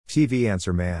TV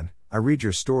Answer Man, I read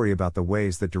your story about the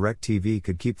ways that DirecTV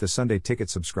could keep the Sunday Ticket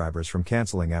subscribers from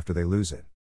canceling after they lose it.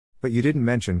 But you didn't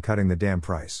mention cutting the damn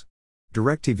price.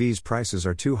 DirecTV's prices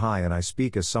are too high, and I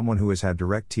speak as someone who has had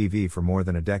DirecTV for more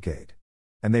than a decade.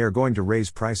 And they are going to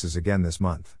raise prices again this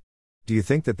month. Do you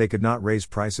think that they could not raise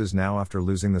prices now after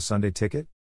losing the Sunday Ticket?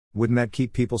 Wouldn't that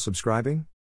keep people subscribing?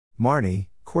 Marnie,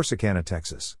 Corsicana,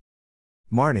 Texas.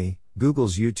 Marnie,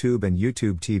 Google's YouTube and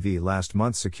YouTube TV last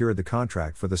month secured the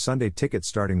contract for the Sunday Ticket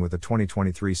starting with the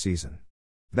 2023 season.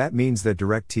 That means that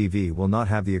DirecTV will not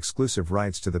have the exclusive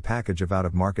rights to the package of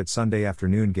out-of-market Sunday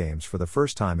afternoon games for the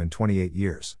first time in 28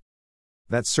 years.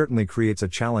 That certainly creates a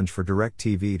challenge for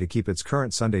DirecTV to keep its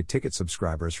current Sunday Ticket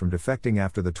subscribers from defecting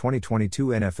after the 2022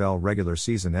 NFL regular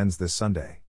season ends this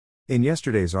Sunday. In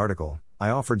yesterday's article, I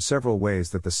offered several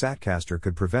ways that the Satcaster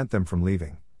could prevent them from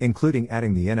leaving, including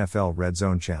adding the NFL Red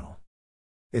Zone channel.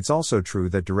 It's also true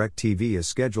that DirecTV is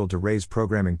scheduled to raise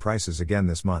programming prices again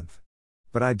this month.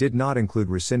 But I did not include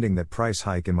rescinding that price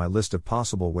hike in my list of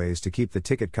possible ways to keep the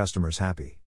ticket customers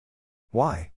happy.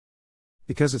 Why?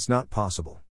 Because it's not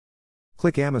possible.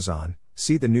 Click Amazon,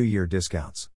 see the New Year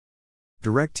discounts.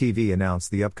 DirecTV announced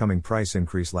the upcoming price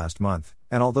increase last month,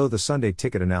 and although the Sunday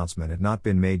Ticket announcement had not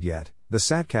been made yet, the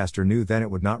Satcaster knew then it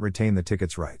would not retain the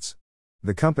ticket's rights.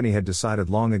 The company had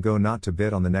decided long ago not to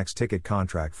bid on the next ticket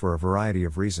contract for a variety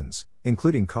of reasons,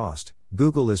 including cost.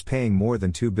 Google is paying more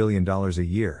than $2 billion a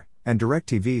year, and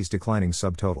DirecTV's declining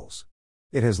subtotals.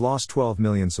 It has lost 12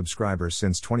 million subscribers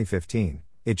since 2015.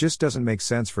 It just doesn't make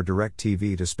sense for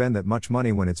DirecTV to spend that much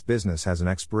money when its business has an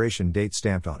expiration date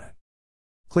stamped on it.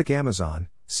 Click Amazon,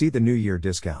 see the New Year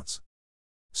discounts.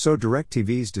 So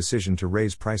DirecTV's decision to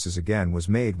raise prices again was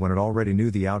made when it already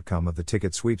knew the outcome of the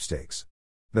ticket sweepstakes.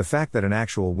 The fact that an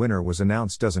actual winner was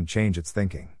announced doesn't change its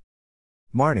thinking.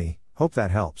 Marnie, hope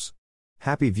that helps.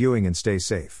 Happy viewing and stay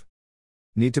safe.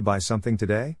 Need to buy something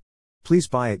today? Please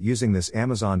buy it using this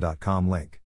Amazon.com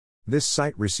link. This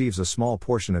site receives a small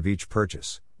portion of each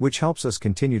purchase, which helps us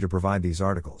continue to provide these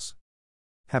articles.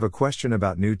 Have a question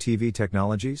about new TV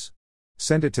technologies?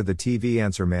 Send it to the TV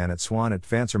Answer Man at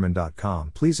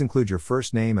swan@vanserman.com. Please include your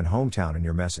first name and hometown in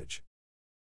your message.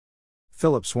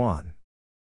 Philip Swan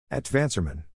 @Vanserman.